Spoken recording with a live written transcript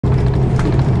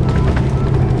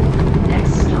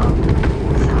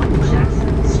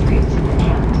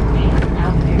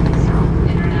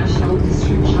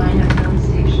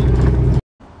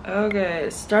Okay,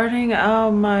 starting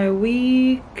out my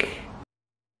week.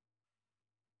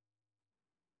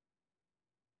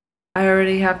 I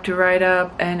already have to write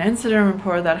up an incident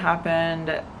report that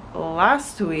happened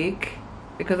last week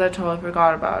because I totally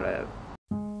forgot about it.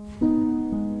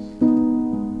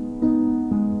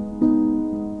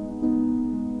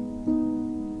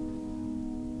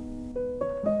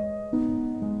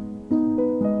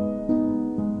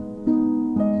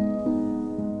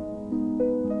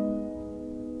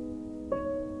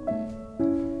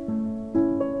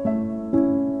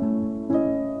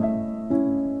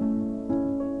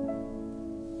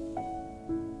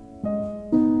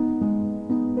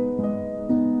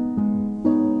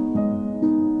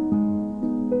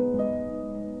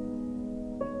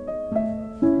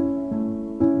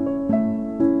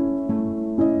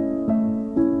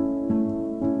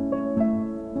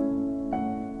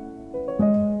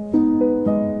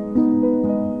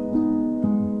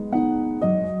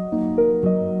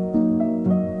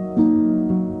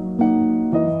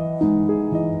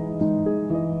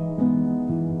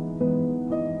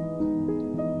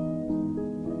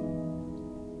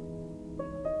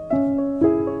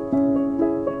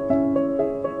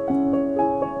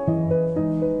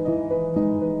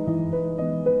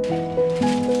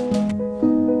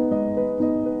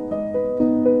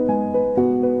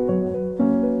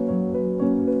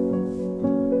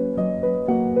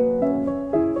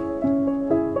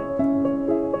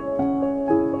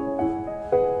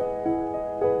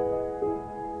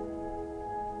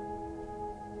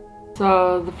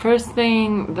 So the first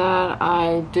thing that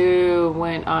I do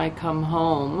when I come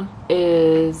home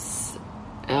is,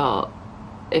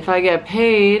 if I get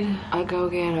paid, I go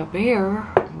get a beer,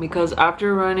 because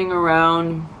after running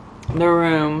around the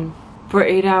room for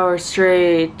 8 hours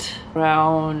straight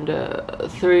around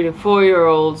 3 to 4 year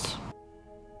olds,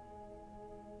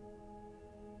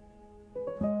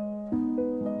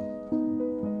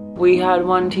 we had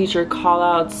one teacher call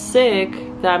out sick.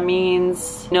 That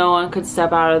means no one could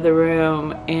step out of the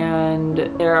room, and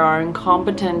there are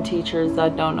incompetent teachers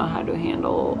that don't know how to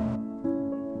handle.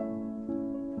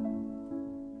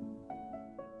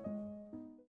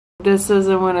 This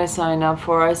isn't what I signed up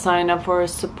for. I signed up for a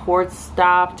support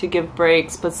staff to give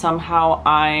breaks, but somehow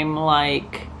I'm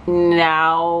like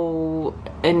now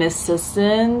an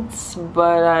assistant,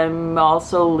 but I'm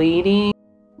also leading.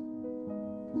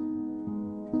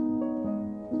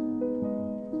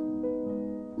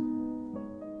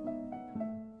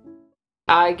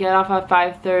 I get off at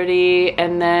 5:30,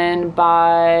 and then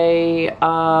by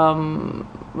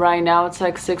right now it's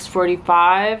like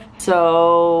 6:45,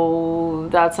 so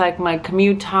that's like my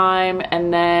commute time,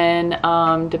 and then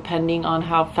depending on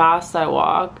how fast I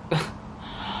walk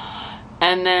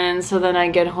and then so then I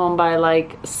get home by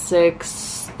like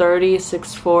 6:30,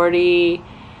 6:40,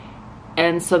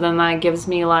 and so then that gives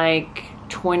me like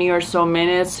 20 or so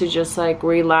minutes to just like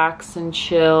relax and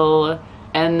chill.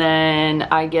 And then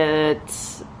I get,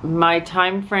 my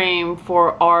time frame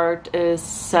for art is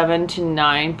 7 to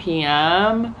 9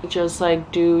 p.m. Just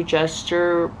like do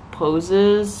gesture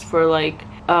poses for like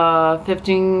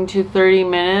 15 to 30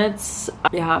 minutes.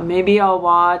 Yeah, maybe I'll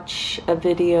watch a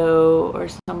video or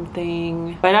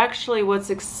something. But actually what's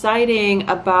exciting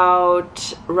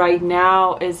about right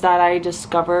now is that I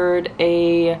discovered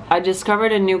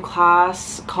a new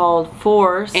class called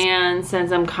Force, and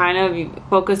since I'm kind of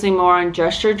focusing more on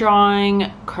gesture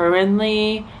drawing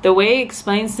currently, the way he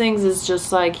explains things is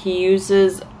just like he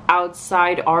uses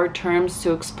outside art terms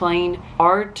to explain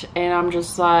art, and I'm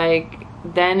just like,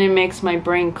 then it makes my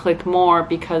brain click more,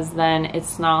 because then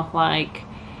it's not like,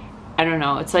 I don't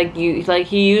know, it's like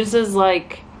he uses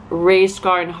like race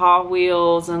car and Hot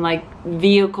Wheels and like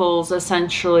vehicles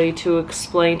essentially to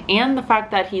explain, and the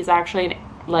fact that he's actually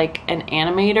like an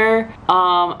animator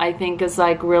I think is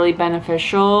like really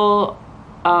beneficial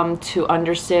to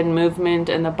understand movement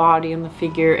and the body and the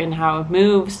figure and how it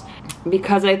moves.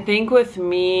 Because I think with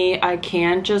me, I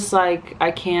can't just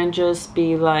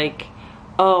be like,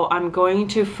 oh, I'm going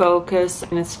to focus.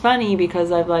 And it's funny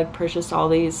because I've like purchased all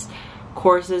these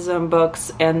courses and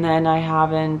books, and then I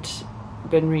haven't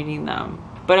been reading them.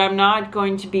 But I'm not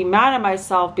going to be mad at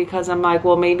myself, because I'm like,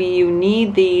 well, maybe you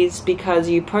need these because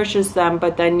you purchased them,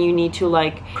 but then you need to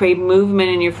like create movement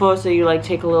in your flow, so you like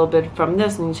take a little bit from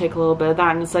this and you take a little bit of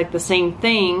that, and it's like the same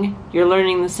thing. You're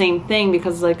learning the same thing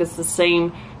because like it's the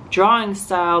same drawing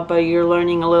style, but you're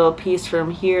learning a little piece from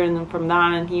here and then from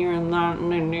that and here and that,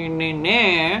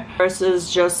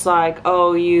 versus just like,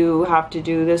 oh, you have to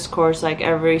do this course like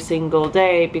every single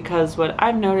day, because what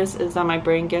I've noticed is that my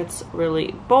brain gets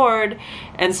really bored,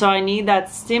 and so I need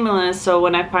that stimulus. So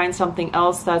when I find something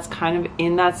else that's kind of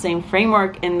in that same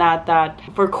framework, in that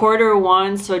for quarter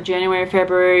one, so January,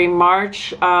 February,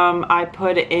 March, I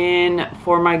put in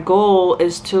for my goal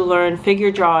is to learn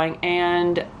figure drawing,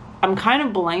 and I'm kind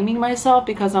of blaming myself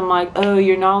because I'm like, oh,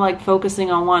 you're not like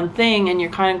focusing on one thing and you're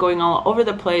kind of going all over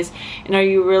the place. And are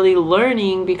you really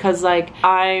learning? Because like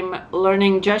I'm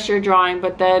learning gesture drawing,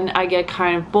 but then I get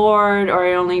kind of bored, or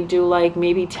I only do like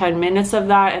maybe 10 minutes of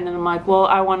that, and then I'm like, well,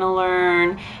 I want to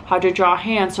learn how to draw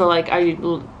hands. So like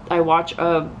I watch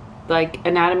a like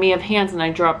anatomy of hands and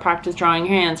I practice drawing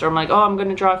hands, or I'm like, oh, I'm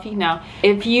gonna draw feet now.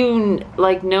 If you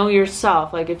like know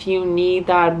yourself, like if you need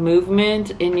that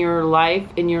movement in your life,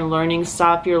 in your learning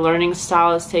style, if your learning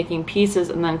style is taking pieces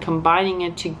and then combining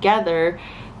it together,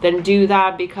 then do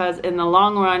that, because in the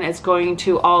long run it's going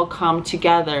to all come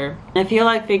together. And I feel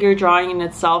like figure drawing in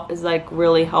itself is like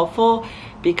really helpful,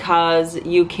 because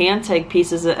you can take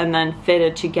pieces and then fit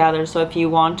it together. So if you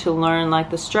want to learn like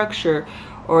the structure,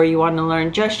 or you want to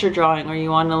learn gesture drawing, or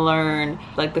you want to learn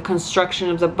like the construction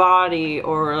of the body,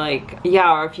 or like,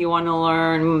 yeah, or if you want to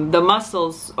learn the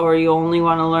muscles, or you only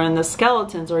want to learn the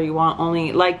skeletons, or you want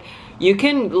only like, you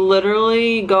can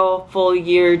literally go a full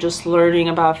year just learning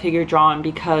about figure drawing,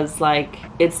 because like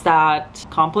it's that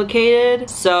complicated.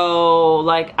 So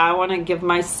like I want to give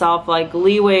myself like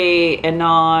leeway and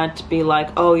not be like,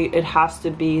 oh, it has to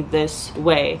be this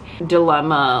way.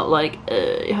 Dilemma, like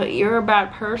you're a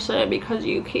bad person because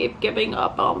you keep giving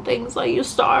up on things that you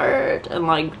start, and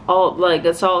like all like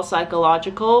it's all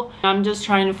psychological. I'm just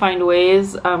trying to find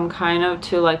ways kind of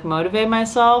to like motivate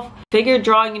myself. Figure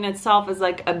drawing in itself is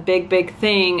like a big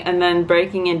thing, and then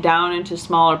breaking it down into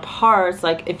smaller parts.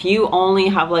 Like if you only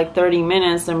have like 30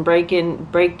 minutes and break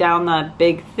down that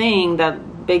big thing,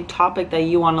 that big topic that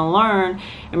you want to learn,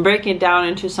 and break it down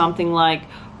into something like,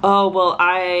 oh, well,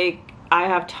 I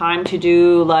have time to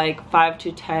do like 5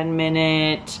 to 10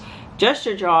 minute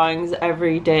gesture drawings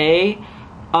every day.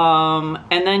 And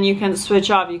then you can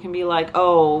switch off. You can be like,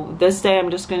 oh, this day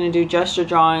I'm just going to do gesture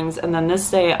drawings, and then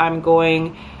this day I'm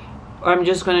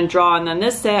just going to draw, and then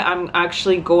this day I'm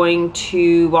actually going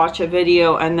to watch a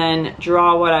video and then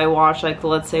draw what I watch. Like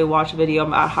let's say watch a video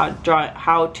about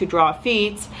how to draw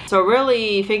feet. So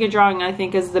really figure drawing I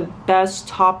think is the best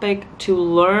topic to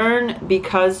learn,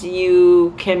 because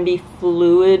you can be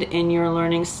fluid in your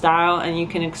learning style and you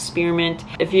can experiment.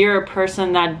 If you're a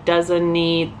person that doesn't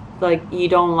need, like you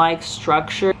don't like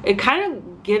structure, it kind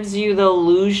of gives you the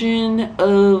illusion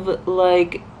of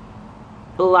like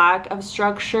lack of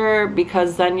structure,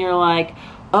 because then you're like,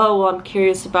 oh, well, I'm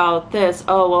curious about this,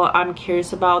 oh, well, I'm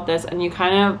curious about this, and you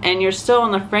kind of, and you're still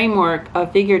in the framework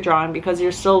of figure drawing, because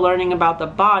you're still learning about the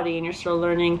body, and you're still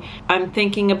learning. I'm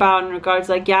thinking about in regards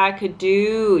like, yeah, I could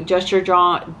do gesture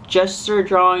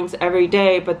drawings every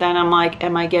day, but then I'm like,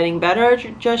 am I getting better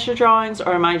at gesture drawings,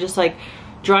 or am I just like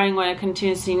drawing what I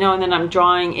continuously know, and then I'm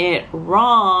drawing it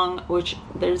wrong, which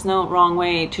there's no wrong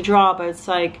way to draw, but it's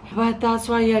like, but that's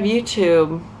why you have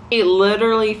YouTube. A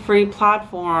literally free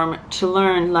platform to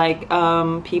learn, like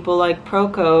people like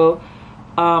Proco,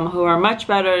 who are much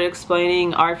better at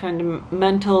explaining art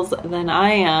fundamentals than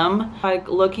I am. Like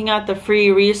looking at the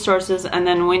free resources, and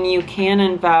then when you can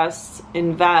invest.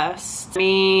 I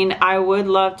mean, I would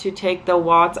love to take the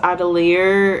Watts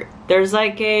Atelier. There's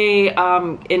like a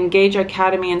Engage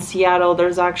Academy in Seattle.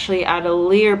 There's actually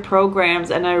Atelier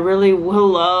programs, and I really would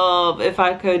love if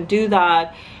I could do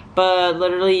that, but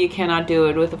literally you cannot do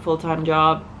it with a full-time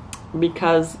job,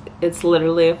 because it's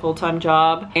literally a full-time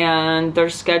job, and their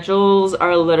schedules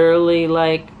are literally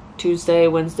like Tuesday,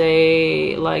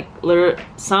 Wednesday, like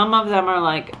some of them are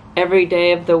like every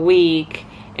day of the week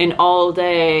and all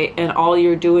day, and all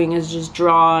you're doing is just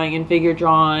drawing and figure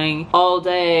drawing all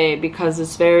day, because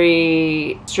it's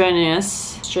very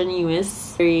strenuous,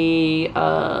 very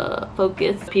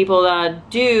focused. People that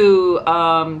do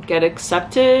get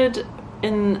accepted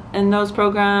in those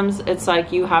programs, it's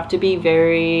like you have to be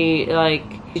very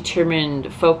like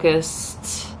determined,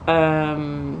 focused,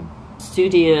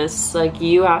 studious. Like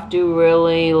you have to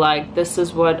really like, this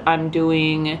is what I'm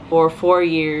doing for 4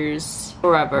 years,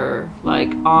 forever,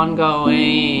 like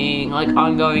ongoing,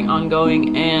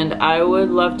 and I would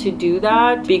love to do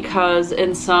that, because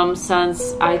in some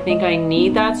sense I think I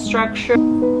need that structure.